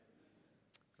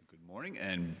Good morning,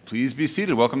 and please be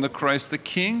seated. Welcome to Christ the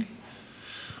King.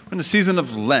 We're in the season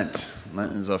of Lent.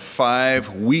 Lent is a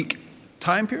 5-week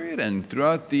time period, and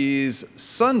throughout these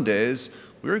Sundays,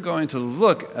 we're going to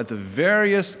look at the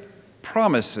various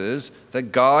promises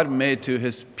that God made to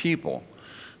his people.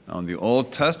 Now, in the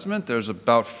Old Testament, there's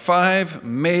about 5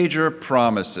 major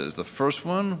promises. The first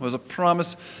one was a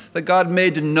promise that God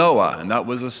made to Noah, and that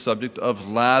was the subject of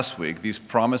last week. These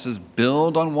promises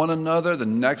build on one another. The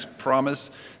next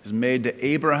promise is made to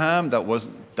Abraham.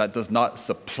 That does not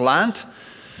supplant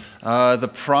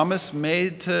the promise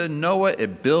made to Noah.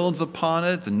 It builds upon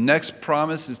it. The next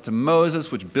promise is to Moses,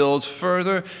 which builds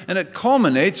further, and it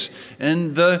culminates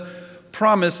in the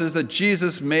promises that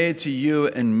Jesus made to you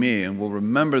and me. And we'll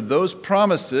remember those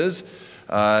promises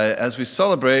as we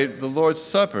celebrate the Lord's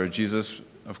Supper. Jesus,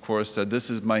 of course, said, "This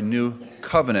is my new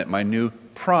covenant, my new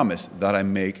promise that I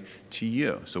make to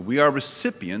you." So we are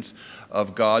recipients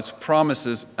of God's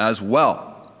promises as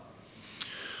well.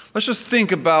 Let's just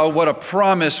think about what a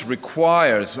promise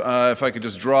requires. If I could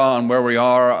just draw on where we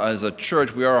are as a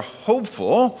church, we are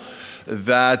hopeful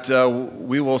that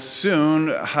we will soon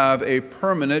have a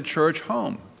permanent church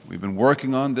home. We've been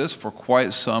working on this for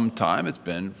quite some time. It's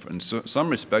been, in some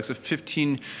respects, a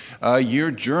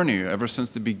 15-year journey ever since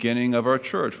the beginning of our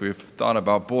church. We've thought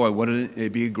about, boy, wouldn't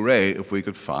it be great if we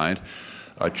could find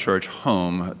a church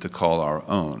home to call our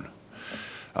own.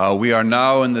 We are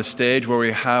now in the stage where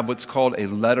we have what's called a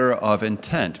letter of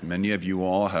intent. Many of you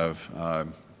all have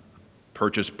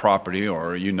purchase property,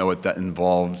 or you know what that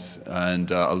involves.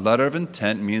 And a letter of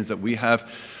intent means that we have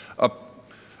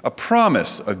a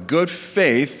promise, a good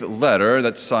faith letter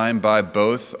that's signed by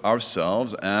both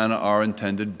ourselves and our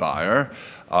intended buyer,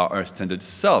 our intended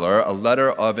seller, a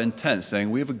letter of intent saying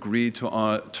we've agreed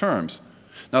to terms.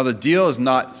 Now the deal is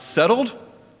not settled.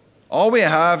 All we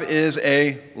have is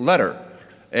a letter.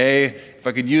 If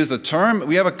I could use the term,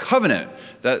 we have a covenant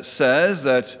that says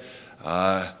that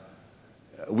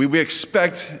we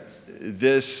expect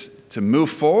this to move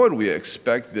forward. We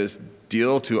expect this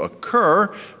deal to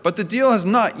occur, but the deal has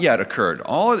not yet occurred.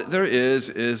 All there is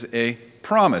a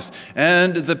promise.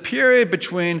 And the period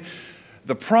between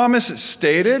the promise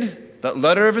stated, that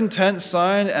letter of intent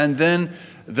signed, and then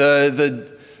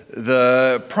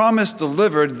the promise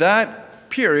delivered, that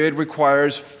period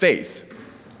requires faith,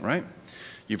 right?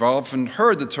 You've often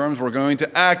heard the terms, we're going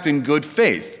to act in good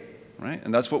faith. Right?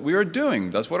 And that's what we are doing.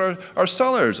 That's what our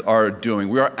sellers are doing.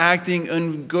 We are acting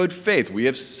in good faith. We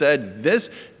have said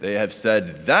this, they have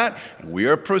said that, and we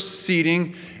are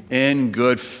proceeding in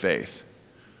good faith.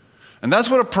 And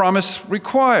that's what a promise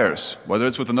requires. Whether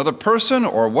it's with another person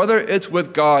or whether it's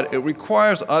with God, it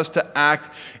requires us to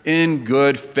act in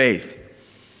good faith.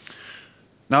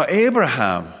 Now,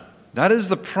 Abraham, that is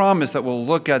the promise that we'll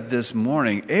look at this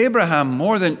morning. Abraham,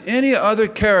 more than any other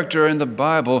character in the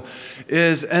Bible,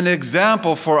 is an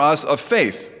example for us of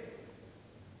faith.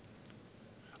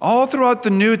 All throughout the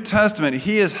New Testament,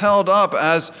 he is held up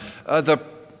as the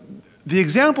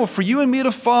example for you and me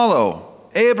to follow.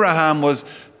 Abraham was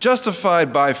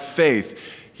justified by faith.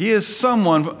 He is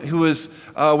someone who is,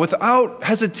 without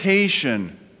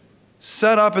hesitation,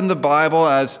 set up in the Bible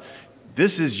as,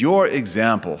 this is your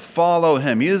example. Follow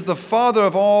him. He is the father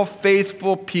of all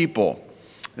faithful people.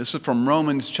 This is from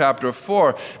Romans chapter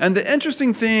 4. And the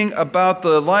interesting thing about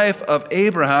the life of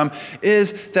Abraham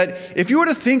is that if you were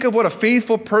to think of what a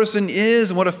faithful person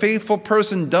is and what a faithful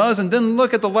person does, and then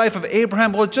look at the life of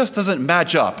Abraham, well, it just doesn't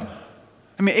match up.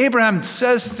 I mean, Abraham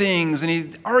says things, and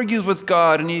he argues with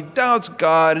God, and he doubts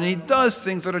God, and he does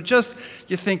things that are just,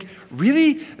 you think,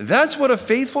 really? That's what a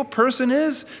faithful person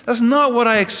is? That's not what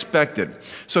I expected.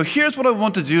 So here's what I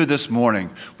want to do this morning.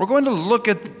 We're going to look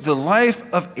at the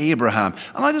life of Abraham,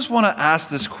 and I just want to ask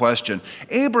this question.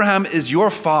 Abraham is your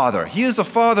father. He is the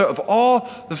father of all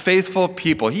the faithful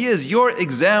people. He is your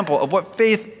example of what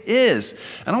faith is.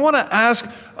 And I want to ask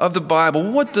of the Bible,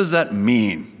 what does that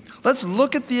mean? Let's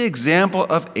look at the example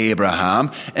of Abraham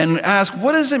and ask,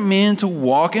 what does it mean to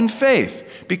walk in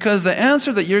faith? Because the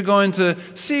answer that you're going to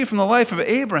see from the life of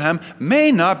Abraham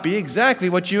may not be exactly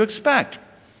what you expect.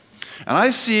 And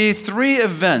I see 3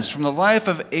 events from the life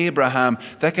of Abraham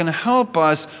that can help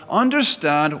us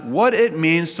understand what it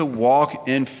means to walk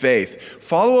in faith.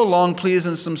 Follow along, please,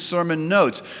 in some sermon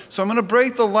notes. So I'm going to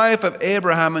break the life of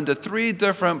Abraham into 3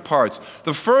 different parts.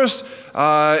 The first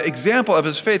example of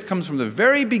his faith comes from the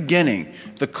very beginning,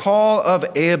 the call of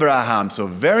Abraham. So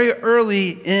very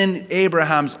early in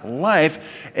Abraham's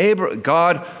life,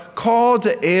 God called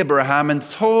to Abraham and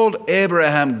told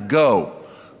Abraham, go.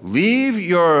 Leave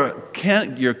your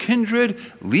kindred,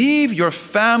 leave your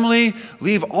family,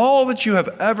 leave all that you have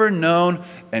ever known,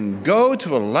 and go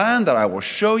to a land that I will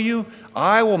show you.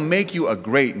 I will make you a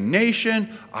great nation.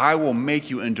 I will make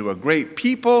you into a great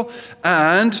people.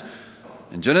 And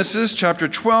in Genesis chapter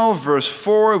 12, verse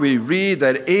 4, we read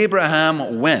that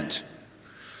Abraham went.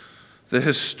 The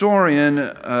historian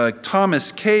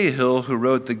Thomas Cahill, who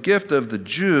wrote The Gift of the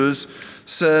Jews,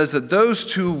 says that those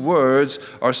two words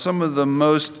are some of the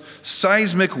most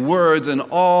seismic words in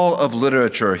all of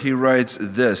literature. He writes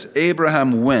this: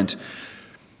 Abraham went.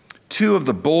 Two of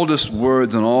the boldest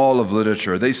words in all of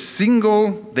literature. They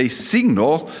signal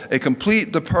a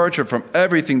complete departure from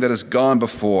everything that has gone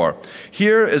before.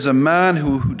 Here is a man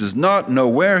who does not know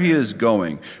where he is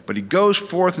going, but he goes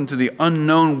forth into the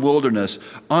unknown wilderness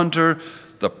under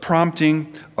the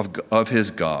prompting of his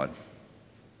God.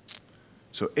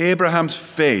 So Abraham's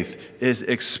faith is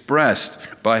expressed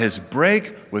by his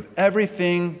break with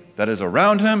everything that is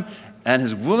around him and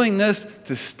his willingness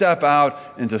to step out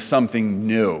into something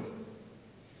new.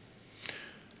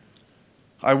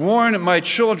 I warn my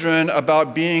children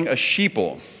about being a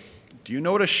sheeple. Do you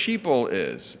know what a sheeple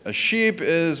is? A sheep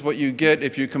is what you get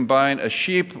if you combine a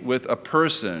sheep with a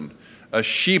person, a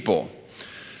sheeple.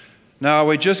 Now,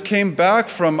 we just came back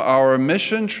from our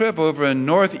mission trip over in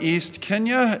northeast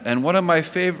Kenya, and one of my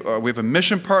favorite, we have a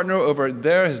mission partner over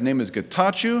there. His name is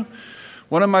Getachew.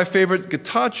 One of my favorite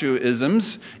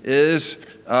Getachew-isms is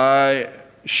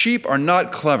sheep are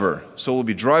not clever. So we'll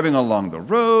be driving along the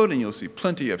road and you'll see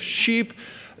plenty of sheep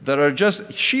are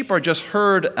just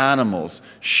herd animals.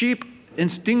 Sheep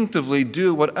instinctively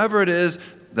do whatever it is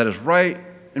that is right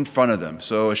in front of them.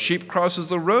 So a sheep crosses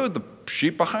the road, the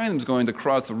sheep behind them is going to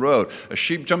cross the road. A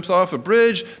sheep jumps off a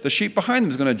bridge, the sheep behind them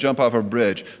is going to jump off a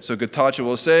bridge. So Getachew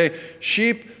will say,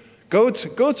 goats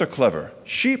are clever.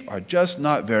 Sheep are just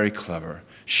not very clever.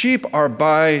 Sheep are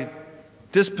by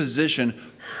disposition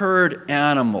herd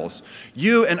animals.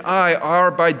 You and I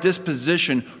are by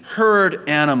disposition herd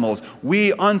animals.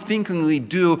 We unthinkingly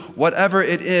do whatever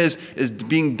it is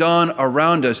being done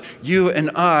around us. You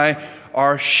and I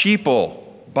are sheeple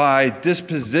by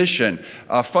disposition.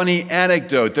 A funny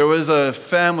anecdote: there was a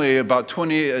family about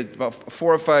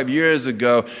 4 or 5 years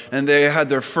ago, and they had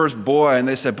their first boy, and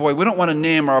they said, boy, we don't want to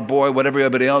name our boy what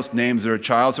everybody else names their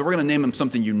child, so we're going to name him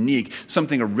something unique,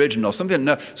 something original, so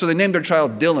they named their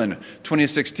child Dylan,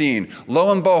 2016.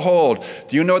 Lo and behold,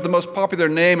 do you know what the most popular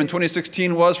name in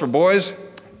 2016 was for boys?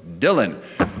 Dylan.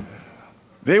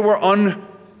 They were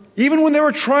even when they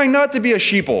were trying not to be a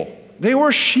sheeple, they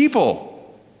were sheeple.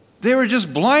 They were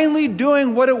just blindly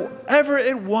doing whatever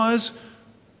it was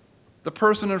the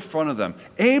person in front of them.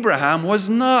 Abraham was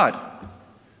not.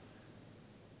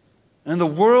 And the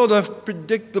world of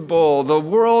predictable, the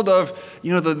world of,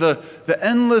 the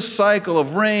endless cycle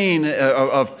of rain,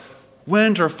 of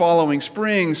winter following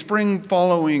spring, spring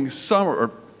following summer,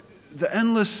 or the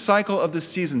endless cycle of the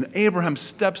season, Abraham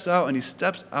steps out, and he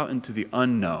steps out into the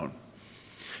unknown.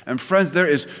 And friends, there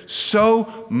is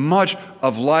so much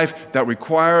of life that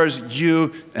requires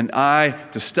you and I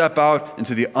to step out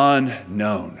into the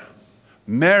unknown.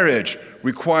 Marriage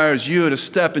requires you to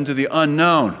step into the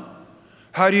unknown.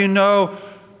 How do you know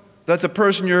that the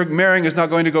person you're marrying is not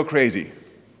going to go crazy?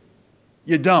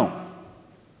 You don't.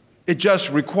 It just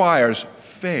requires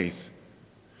faith.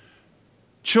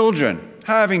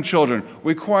 Having children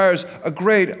requires a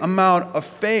great amount of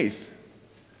faith.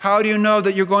 How do you know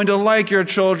that you're going to like your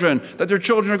children, that their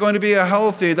children are going to be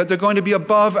healthy, that they're going to be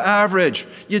above average?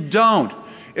 You don't.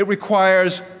 It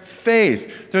requires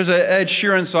faith. There's an Ed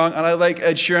Sheeran song, and I like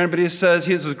Ed Sheeran, but he has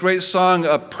this great song,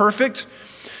 Perfect.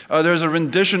 There's a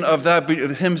rendition of that,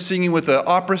 him singing with the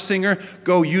opera singer.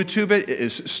 Go YouTube it. It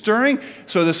is stirring.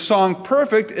 So the song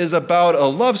Perfect is about a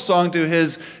love song to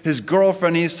his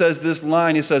girlfriend. He says this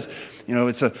line. He says,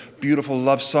 it's a beautiful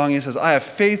love song. He says, I have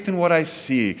faith in what I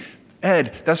see.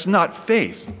 Ed, that's not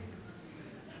faith.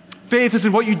 Faith is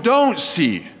in what you don't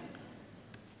see.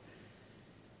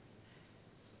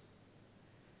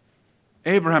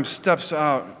 Abraham steps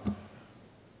out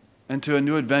into a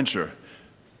new adventure.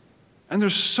 And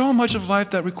there's so much of life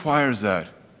that requires that.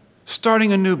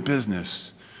 Starting a new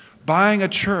business, buying a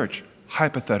church,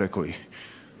 hypothetically.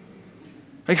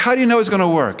 How do you know it's going to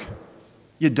work?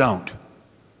 You don't.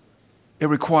 It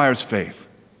requires faith.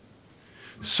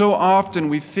 So often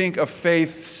we think of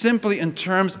faith simply in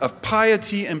terms of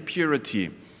piety and purity.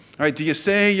 All right, do you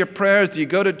say your prayers? Do you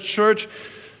go to church?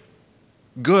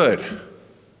 Good.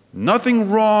 Nothing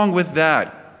wrong with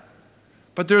that.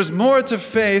 But there's more to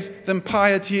faith than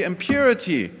piety and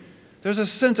purity. There's a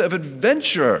sense of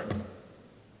adventure.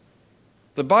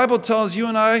 The Bible tells you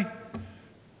and I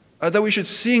that we should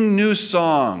sing new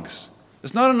songs.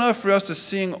 It's not enough for us to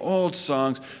sing old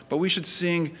songs, but we should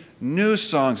sing new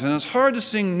songs. And it's hard to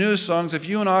sing new songs if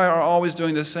you and I are always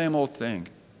doing the same old thing.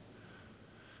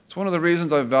 It's one of the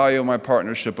reasons I value my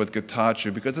partnership with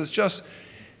Getachew, because it's just,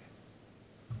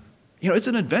 it's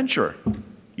an adventure.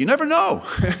 You never know.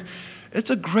 It's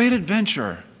a great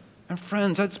adventure. And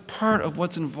friends, that's part of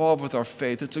what's involved with our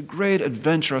faith. It's a great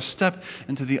adventure, a step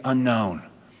into the unknown.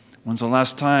 When's the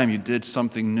last time you did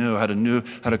something new,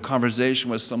 had a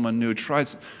conversation with someone new,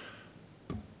 So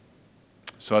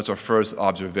that's our first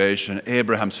observation.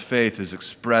 Abraham's faith is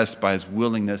expressed by his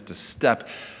willingness to step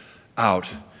out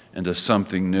into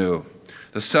something new.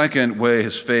 The second way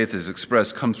his faith is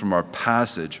expressed comes from our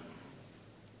passage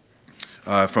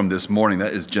from this morning.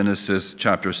 That is Genesis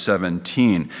chapter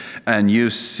 17. And you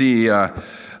see the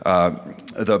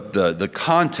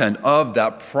content of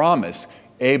that promise.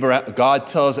 God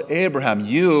tells Abraham,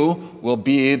 you will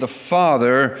be the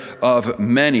father of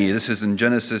many. This is in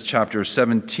Genesis chapter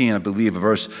 17, I believe,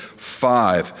 verse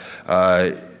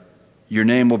 5. Your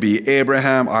name will be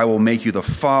Abraham. I will make you the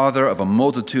father of a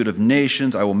multitude of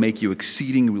nations. I will make you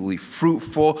exceedingly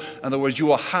fruitful. In other words, you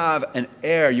will have an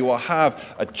heir. You will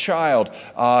have a child.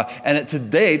 And to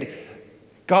date,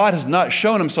 God has not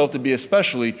shown himself to be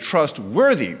especially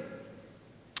trustworthy.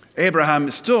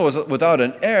 Abraham still was without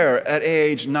an heir at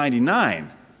age 99.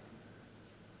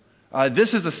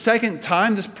 This is the second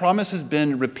time this promise has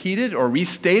been repeated or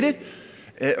restated.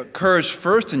 It occurs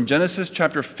first in Genesis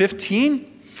chapter 15.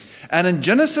 And in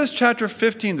Genesis chapter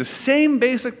 15, the same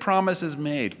basic promise is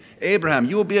made. Abraham,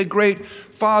 you will be a great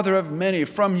father of many.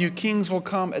 From you kings will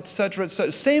come, etc.,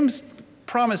 etc. Same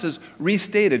promise is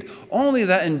restated. Only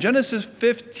that in Genesis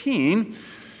 15,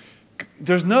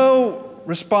 there's no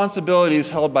responsibilities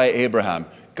held by Abraham.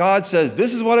 God says,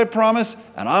 this is what I promise,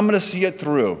 and I'm going to see it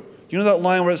through. You know that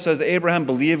line where it says that Abraham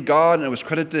believed God and it was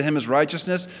credited to him as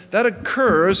righteousness? That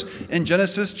occurs in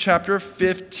Genesis chapter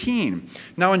 15.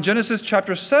 Now in Genesis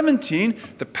chapter 17,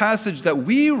 the passage that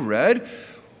we read,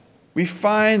 we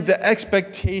find the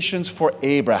expectations for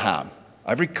Abraham.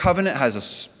 Every covenant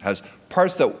has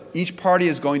parts that each party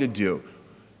is going to do.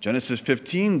 Genesis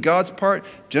 15, God's part.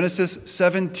 Genesis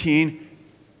 17,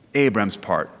 Abraham's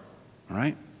part. All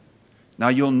right? Now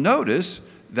you'll notice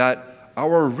that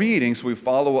our reading, so we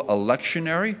follow a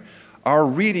lectionary, our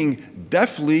reading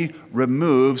definitely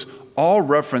removes all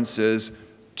references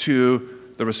to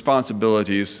the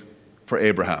responsibilities for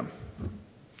Abraham.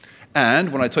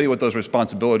 And when I tell you what those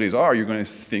responsibilities are, you're going to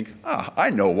think, I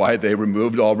know why they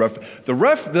removed all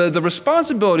the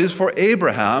responsibilities for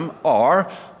Abraham are,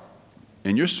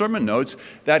 in your sermon notes,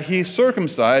 that he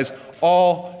circumcised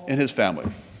all in his family.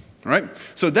 All right?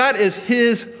 So that is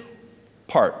his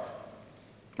part.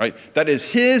 Right? That is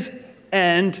his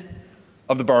end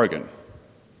of the bargain.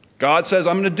 God says,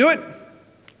 I'm going to do it.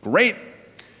 Great.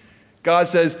 God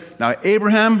says, now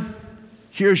Abraham,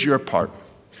 here's your part.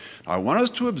 I want us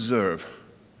to observe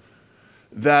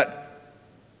that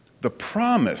the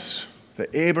promise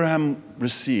that Abraham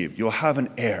received, you'll have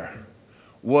an heir,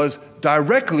 was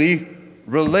directly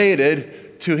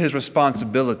related to his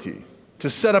responsibility to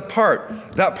set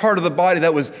apart that part of the body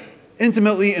that was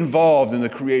intimately involved in the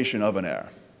creation of an heir.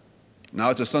 Now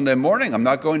it's a Sunday morning. I'm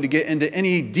not going to get into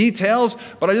any details,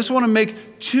 but I just want to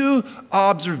make two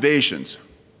observations.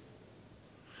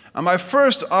 And my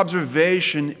first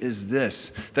observation is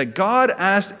this, that God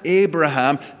asked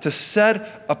Abraham to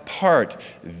set apart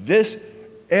this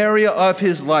area of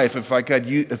his life, if I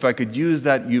could use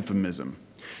that euphemism.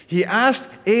 He asked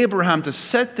Abraham to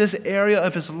set this area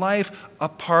of his life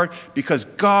apart because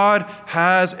God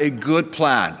has a good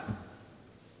plan.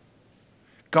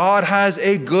 God has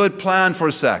a good plan for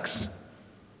sex.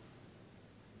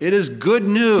 It is good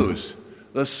news.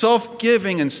 The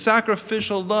self-giving and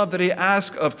sacrificial love that he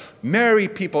asks of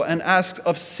married people and asks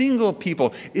of single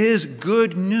people is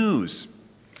good news.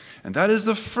 And that is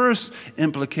the first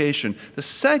implication. The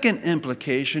second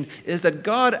implication is that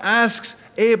God asks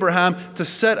Abraham to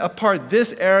set apart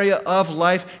this area of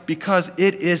life because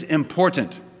it is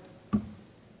important.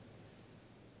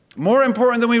 More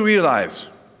important than we realize.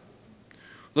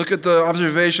 Look at the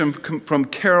observation from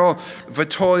Karol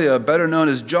Wojtyła, better known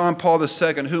as John Paul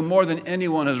II, who more than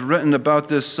anyone has written about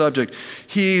this subject.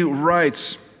 He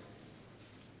writes,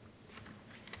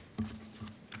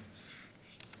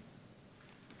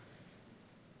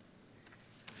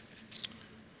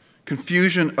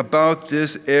 confusion about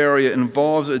this area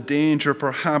involves a danger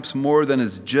perhaps more than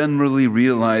is generally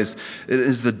realized. It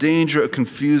is the danger of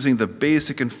confusing the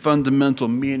basic and fundamental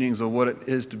meanings of what it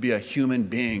is to be a human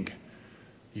being.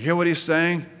 You hear what he's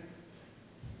saying? He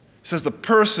says the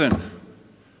person,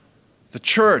 the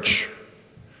church,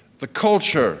 the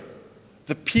culture,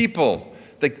 the people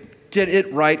that get it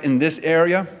right in this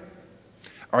area,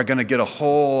 are going to get a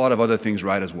whole lot of other things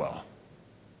right as well.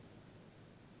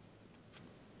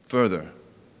 Further,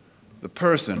 the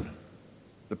person,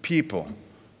 the people,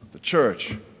 the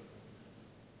church,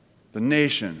 the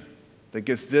nation that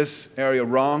gets this area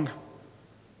wrong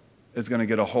is going to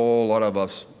get a whole lot of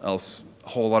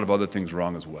other things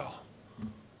wrong as well.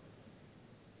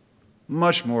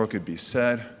 Much more could be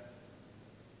said,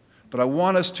 but I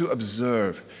want us to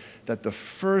observe that the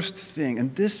first thing,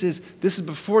 and this is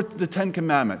before the Ten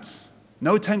Commandments,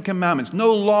 no Ten Commandments,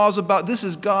 no laws about, this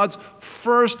is God's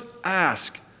first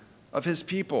ask of his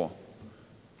people.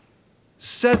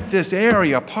 Set this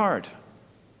area apart.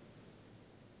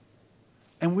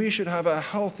 And we should have a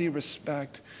healthy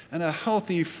respect and a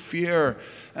healthy fear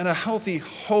and a healthy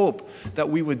hope that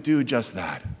we would do just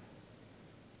that.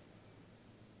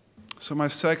 So my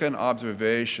second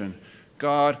observation,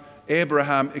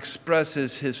 Abraham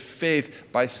expresses his faith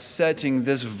by setting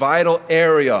this vital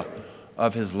area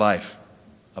of his life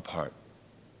apart.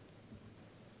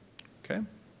 Okay?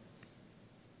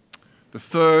 The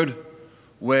third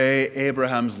way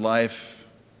Abraham's life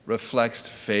reflects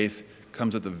faith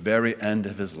comes at the very end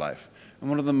of his life. And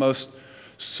one of the most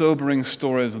sobering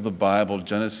stories of the Bible,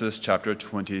 Genesis chapter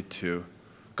 22.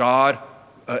 An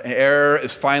heir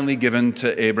is finally given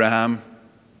to Abraham.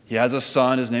 He has a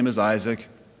son, his name is Isaac.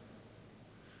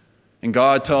 And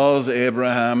God tells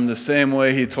Abraham the same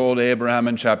way he told Abraham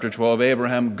in chapter 12,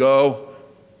 Abraham, go.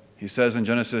 He says in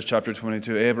Genesis chapter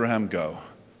 22, Abraham, go.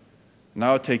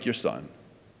 Now take your son,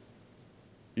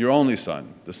 your only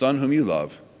son, the son whom you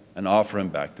love, and offer him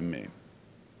back to me.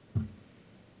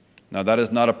 Now that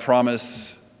is not a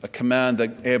promise, a command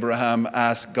that Abraham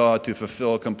asked God to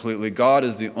fulfill completely. God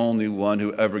is the only one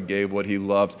who ever gave what he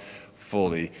loved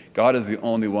fully. God is the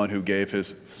only one who gave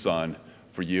his son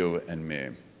for you and me.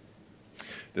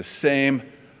 The same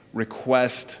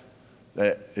request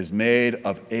that is made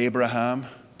of Abraham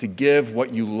to give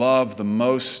what you love the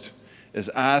most is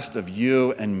asked of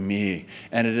you and me.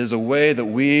 And it is a way that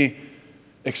we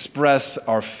express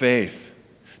our faith.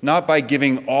 Not by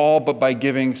giving all, but by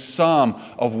giving some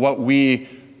of what we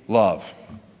love.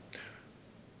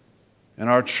 In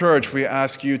our church, we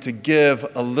ask you to give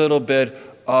a little bit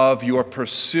of your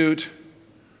pursuit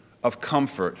of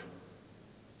comfort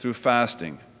through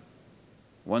fasting,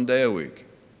 1 day a week.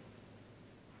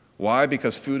 Why?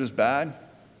 Because food is bad?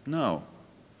 No.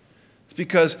 It's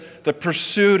because the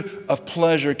pursuit of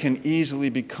pleasure can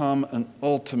easily become an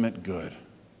ultimate good.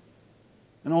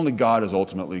 And only God is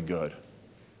ultimately good.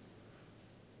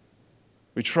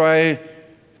 We try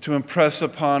to impress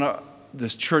upon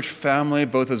this church family,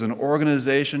 both as an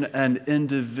organization and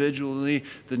individually,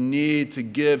 the need to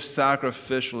give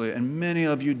sacrificially. And many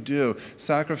of you do,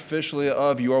 sacrificially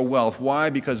of your wealth. Why?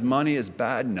 Because money is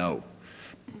bad? No.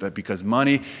 But because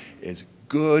money is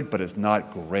good, but it's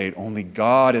not great. Only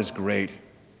God is great.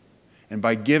 And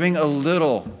by giving a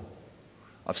little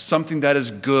of something that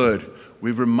is good,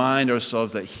 we remind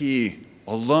ourselves that He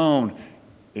alone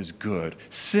is good.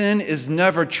 Sin is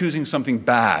never choosing something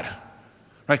bad,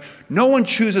 right? No one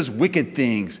chooses wicked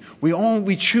things.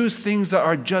 We choose things that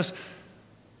are just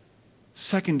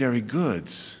secondary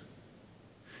goods.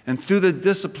 And through the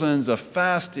disciplines of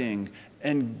fasting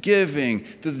and giving,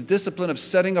 through the discipline of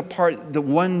setting apart the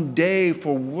one day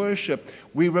for worship,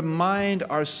 we remind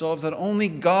ourselves that only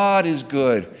God is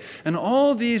good. And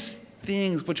all these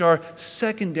things which are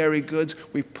secondary goods,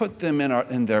 we put them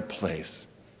in their place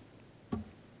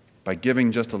by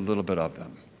giving just a little bit of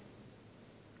them.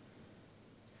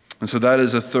 And so that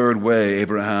is a third way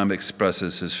Abraham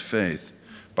expresses his faith,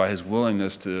 by his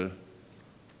willingness to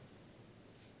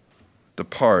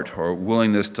depart, or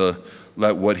willingness to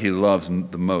let what he loves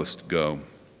the most go.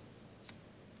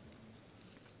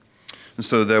 And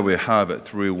so there we have it,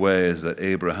 3 ways that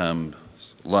Abraham's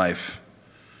life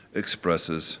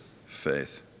expresses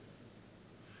faith.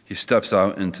 He steps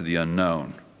out into the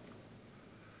unknown.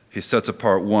 He sets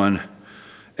apart one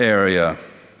area,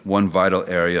 one vital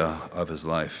area of his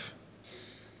life,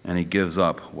 and he gives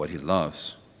up what he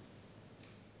loves.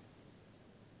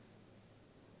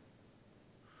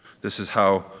 This is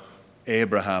how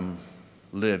Abraham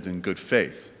lived in good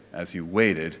faith as he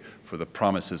waited for the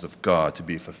promises of God to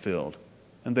be fulfilled.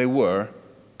 And they were.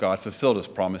 God fulfilled his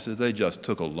promises. They just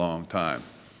took a long time.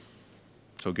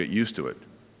 So get used to it.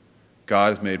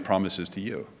 God has made promises to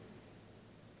you.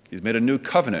 He's made a new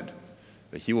covenant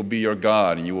that he will be your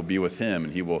God and you will be with him,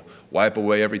 and he will wipe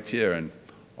away every tear and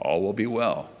all will be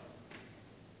well.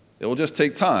 It will just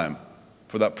take time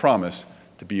for that promise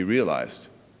to be realized.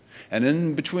 And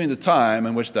in between the time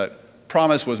in which that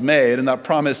promise was made and that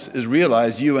promise is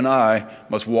realized, you and I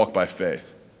must walk by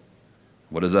faith.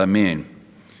 What does that mean?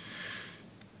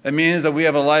 It means that we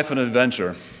have a life of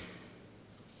adventure,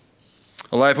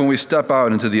 a life when we step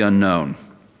out into the unknown,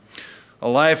 a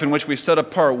life in which we set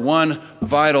apart one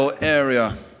vital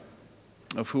area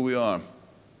of who we are,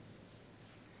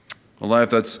 a life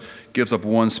that gives up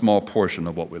one small portion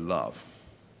of what we love.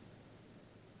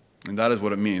 And that is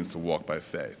what it means to walk by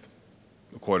faith,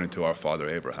 according to our father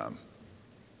Abraham.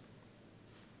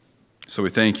 So we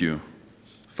thank you,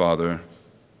 Father,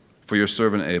 for your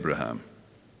servant Abraham,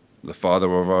 the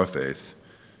father of our faith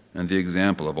and the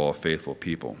example of all faithful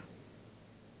people.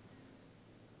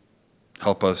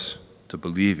 Help us to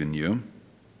believe in you.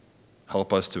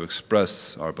 Help us to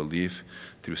express our belief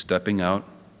through stepping out,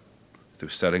 through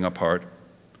setting apart,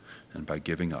 and by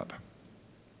giving up.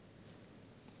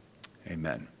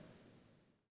 Amen.